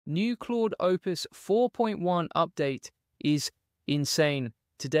New Claude Opus 4.1 update is insane.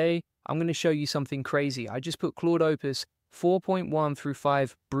 Today, I'm going to show you something crazy. I just put Claude Opus 4.1 through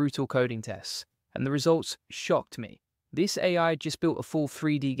 5 brutal coding tests, and the results shocked me. This AI just built a full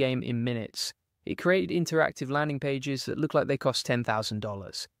 3D game in minutes. It created interactive landing pages that look like they cost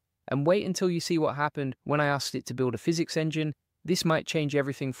 $10,000. And wait until you see what happened when I asked it to build a physics engine. This might change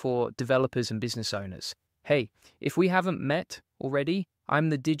everything for developers and business owners. Hey, if we haven't met already, I'm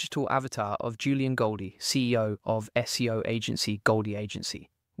the digital avatar of Julian Goldie, CEO of SEO agency Goldie Agency.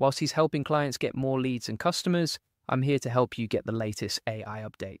 Whilst he's helping clients get more leads and customers, I'm here to help you get the latest AI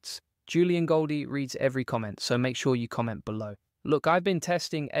updates. Julian Goldie reads every comment, so make sure you comment below. Look, I've been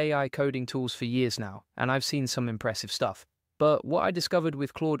testing AI coding tools for years now, and I've seen some impressive stuff. But what I discovered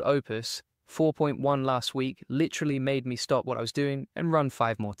with Claude Opus 4.1 last week literally made me stop what I was doing and run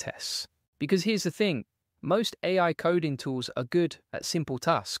 5 more tests. Because here's the thing, most AI coding tools are good at simple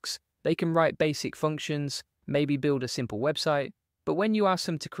tasks. They can write basic functions, maybe build a simple website, but when you ask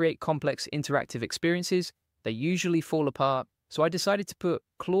them to create complex interactive experiences, they usually fall apart. So I decided to put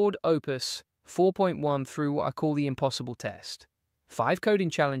Claude Opus 4.1 through what I call the impossible test. 5 coding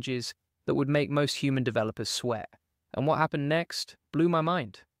challenges that would make most human developers sweat. And what happened next blew my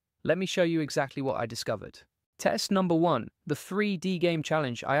mind. Let me show you exactly what I discovered. Test number 1, the 3D game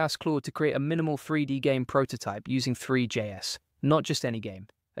challenge. I asked Claude to create a minimal 3D game prototype using Three.js, not just any game.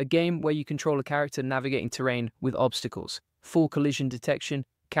 A game where you control a character navigating terrain with obstacles, full collision detection,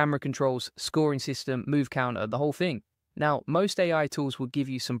 camera controls, scoring system, move counter, the whole thing. Now, most AI tools will give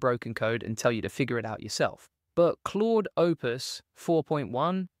you some broken code and tell you to figure it out yourself. But Claude Opus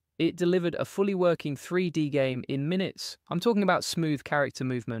 4.1, it delivered a fully working 3D game in minutes. I'm talking about smooth character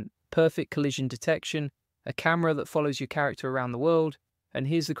movement, perfect collision detection, a camera that follows your character around the world, and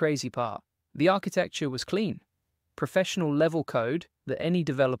here's the crazy part. The architecture was clean. Professional level code that any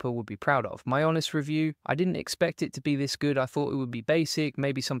developer would be proud of. My honest review, I didn't expect it to be this good. I thought it would be basic,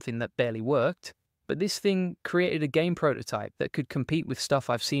 maybe something that barely worked. But this thing created a game prototype that could compete with stuff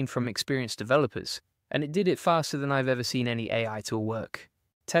I've seen from experienced developers. And it did it faster than I've ever seen any AI tool work.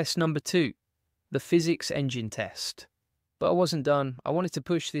 Test number 2, the physics engine test. But I wasn't done. I wanted to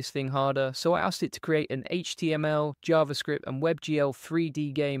push this thing harder, so I asked it to create an HTML, JavaScript, and WebGL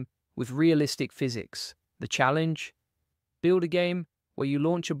 3D game with realistic physics. The challenge? Build a game where you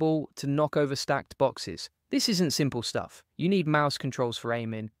launch a ball to knock over stacked boxes. This isn't simple stuff. You need mouse controls for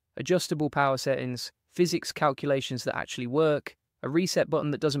aiming, adjustable power settings, physics calculations that actually work, a reset button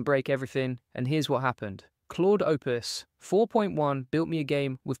that doesn't break everything, and here's what happened. Claude Opus 4.1 built me a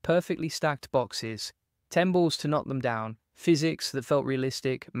game with perfectly stacked boxes, 10 balls to knock them down, physics that felt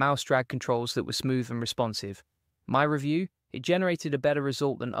realistic, mouse drag controls that were smooth and responsive. My review? It generated a better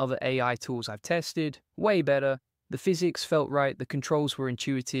result than other AI tools I've tested, way better. The physics felt right, the controls were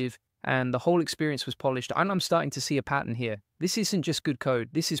intuitive, and the whole experience was polished. And I'm starting to see a pattern here. This isn't just good code,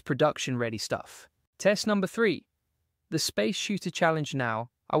 this is production-ready stuff. Test number 3, the Space Shooter Challenge now.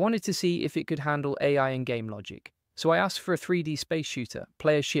 I wanted to see if it could handle AI and game logic. So I asked for a 3D space shooter,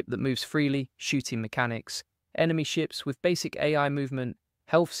 play a ship that moves freely, shooting mechanics, enemy ships with basic AI movement,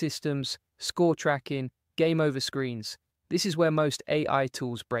 health systems, score tracking, game over screens. This is where most AI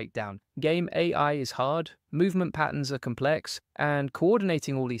tools break down. Game AI is hard, movement patterns are complex, and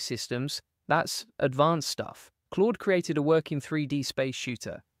coordinating all these systems, that's advanced stuff. Claude created a working 3D space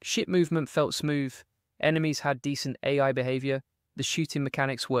shooter. Ship movement felt smooth, enemies had decent AI behavior, the shooting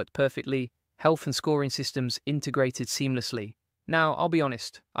mechanics worked perfectly, health and scoring systems integrated seamlessly. Now, I'll be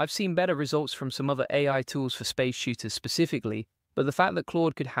honest, I've seen better results from some other AI tools for space shooters specifically, but the fact that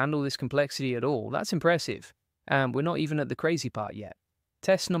Claude could handle this complexity at all, that's impressive. And we're not even at the crazy part yet.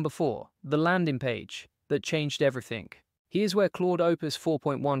 Test number 4, the landing page that changed everything. Here's where Claude Opus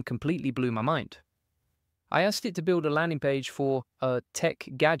 4.1 completely blew my mind. I asked it to build a landing page for a tech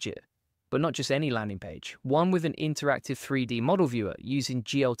gadget, but not just any landing page, one with an interactive 3D model viewer using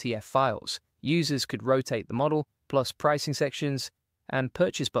GLTF files. Users could rotate the model, plus pricing sections and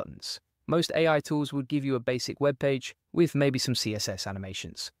purchase buttons. Most AI tools would give you a basic web page with maybe some CSS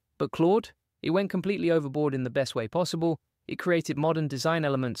animations. But Claude, it went completely overboard in the best way possible. It created modern design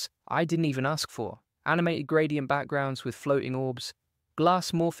elements I didn't even ask for. Animated gradient backgrounds with floating orbs,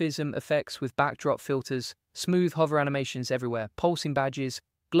 glass morphism effects with backdrop filters, smooth hover animations everywhere, pulsing badges,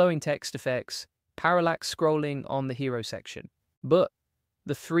 glowing text effects, parallax scrolling on the hero section. But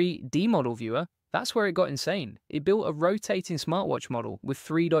the 3D model viewer, that's where it got insane. It built a rotating smartwatch model with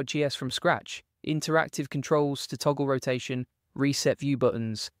Three.js from scratch, interactive controls to toggle rotation, reset view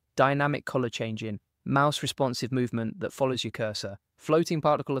buttons, dynamic color changing, mouse responsive movement that follows your cursor, floating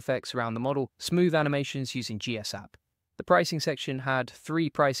particle effects around the model, smooth animations using GSApp. The pricing section had 3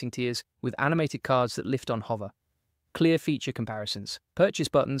 pricing tiers with animated cards that lift on hover, clear feature comparisons, purchase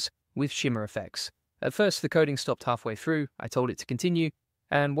buttons with shimmer effects. At first, the coding stopped halfway through. I told it to continue,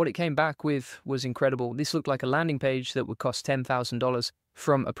 and what it came back with was incredible. This looked like a landing page that would cost $10,000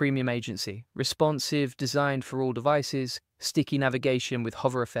 from a premium agency. Responsive, designed for all devices, sticky navigation with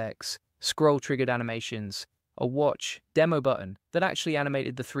hover effects, scroll-triggered animations, a watch demo button that actually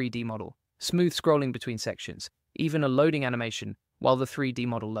animated the 3D model, smooth scrolling between sections, even a loading animation while the 3D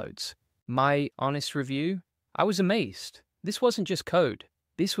model loads. My honest review? I was amazed. This wasn't just code.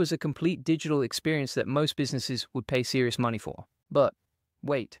 This was a complete digital experience that most businesses would pay serious money for. But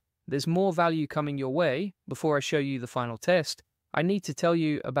wait, there's more value coming your way. Before I show you the final test, I need to tell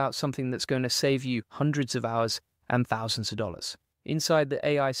you about something that's going to save you hundreds of hours and thousands of dollars. Inside the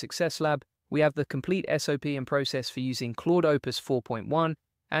AI Success Lab, we have the complete SOP and process for using Claude Opus 4.1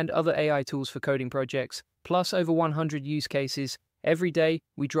 and other AI tools for coding projects, plus over 100 use cases. Every day,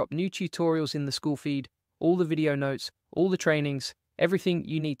 we drop new tutorials in the school feed, all the video notes, all the trainings, everything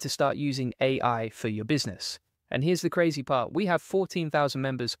you need to start using AI for your business. And here's the crazy part. We have 14,000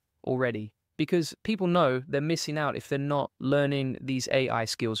 members already because people know they're missing out if they're not learning these AI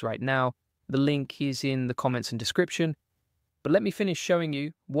skills right now. The link is in the comments and description. But let me finish showing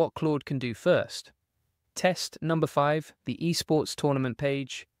you what Claude can do first. Test number 5, the Esports tournament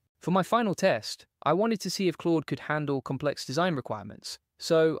page. For my final test, I wanted to see if Claude could handle complex design requirements.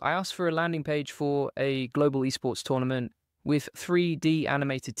 So I asked for a landing page for a global esports tournament with 3D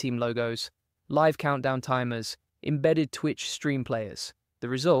animated team logos, live countdown timers, embedded Twitch stream players. The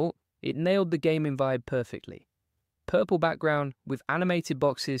result? It nailed the gaming vibe perfectly. Purple background with animated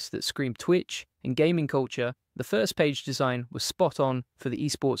boxes that scream Twitch and gaming culture. The first page design was spot on for the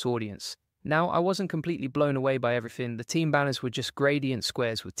esports audience. Now, I wasn't completely blown away by everything. The team banners were just gradient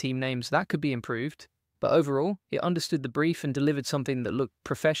squares with team names. That could be improved. But overall, it understood the brief and delivered something that looked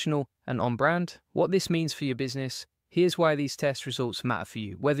professional and on brand. What this means for your business, here's why these test results matter for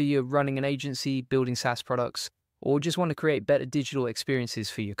you. Whether you're running an agency, building SaaS products, or just want to create better digital experiences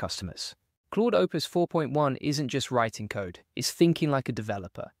for your customers. Claude Opus 4.1 isn't just writing code. It's thinking like a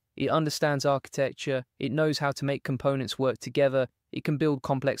developer. It understands architecture. It knows how to make components work together. It can build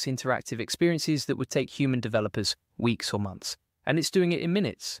complex interactive experiences that would take human developers weeks or months. And it's doing it in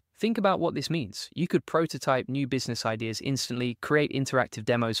minutes. Think about what this means. You could prototype new business ideas instantly, create interactive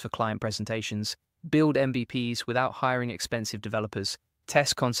demos for client presentations, build MVPs without hiring expensive developers,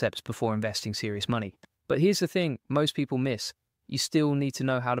 test concepts before investing serious money. But here's the thing most people miss. You still need to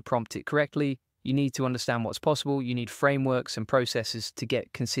know how to prompt it correctly. You need to understand what's possible. You need frameworks and processes to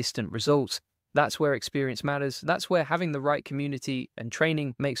get consistent results. That's where experience matters. That's where having the right community and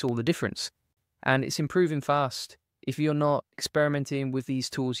training makes all the difference. And it's improving fast. If you're not experimenting with these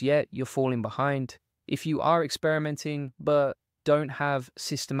tools yet, you're falling behind. If you are experimenting but don't have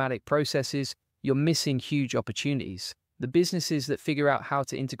systematic processes, you're missing huge opportunities. The businesses that figure out how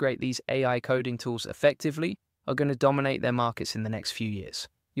to integrate these AI coding tools effectively are going to dominate their markets in the next few years.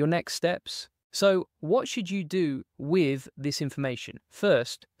 Your next steps. So what should you do with this information?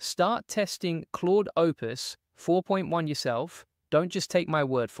 First, start testing Claude Opus 4.1 yourself. Don't just take my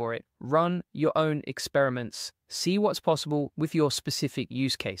word for it. Run your own experiments. See what's possible with your specific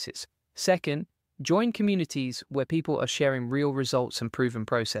use cases. Second, join communities where people are sharing real results and proven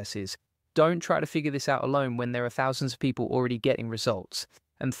processes. Don't try to figure this out alone when there are thousands of people already getting results.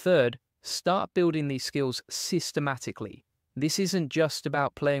 And third, start building these skills systematically. This isn't just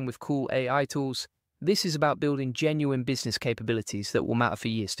about playing with cool AI tools. This is about building genuine business capabilities that will matter for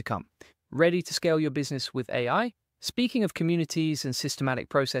years to come. Ready to scale your business with AI? Speaking of communities and systematic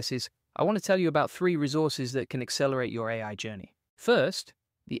processes, I want to tell you about 3 resources that can accelerate your AI journey. First,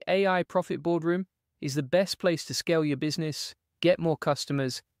 the AI Profit Boardroom is the best place to scale your business, get more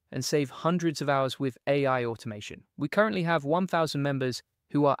customers, and save hundreds of hours with AI automation. We currently have 1,000 members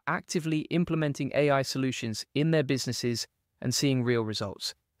who are actively implementing AI solutions in their businesses and seeing real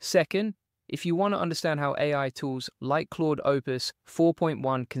results. Second, if you want to understand how AI tools like Claude Opus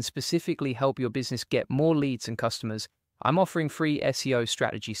 4.1 can specifically help your business get more leads and customers, I'm offering free SEO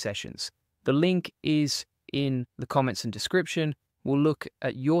strategy sessions. The link is in the comments and description. We'll look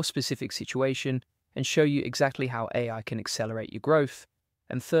at your specific situation and show you exactly how AI can accelerate your growth.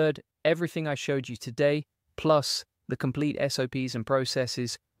 And third, everything I showed you today, plus the complete SOPs and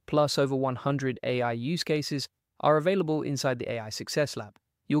processes, plus over 100 AI use cases, are available inside the AI Success Lab.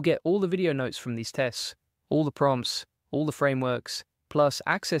 You'll get all the video notes from these tests, all the prompts, all the frameworks, plus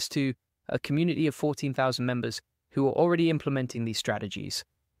access to a community of 14,000 members who are already implementing these strategies.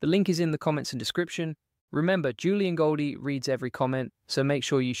 The link is in the comments and description. Remember, Julian Goldie reads every comment, so make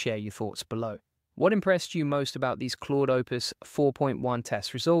sure you share your thoughts below. What impressed you most about these Claude Opus 4.1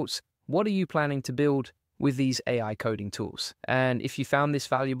 test results? What are you planning to build with these AI coding tools? And if you found this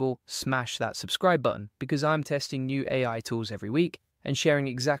valuable, smash that subscribe button, because I'm testing new AI tools every week and sharing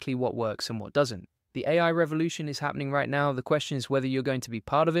exactly what works and what doesn't. The AI revolution is happening right now. The question is whether you're going to be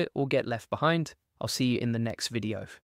part of it or get left behind. I'll see you in the next video.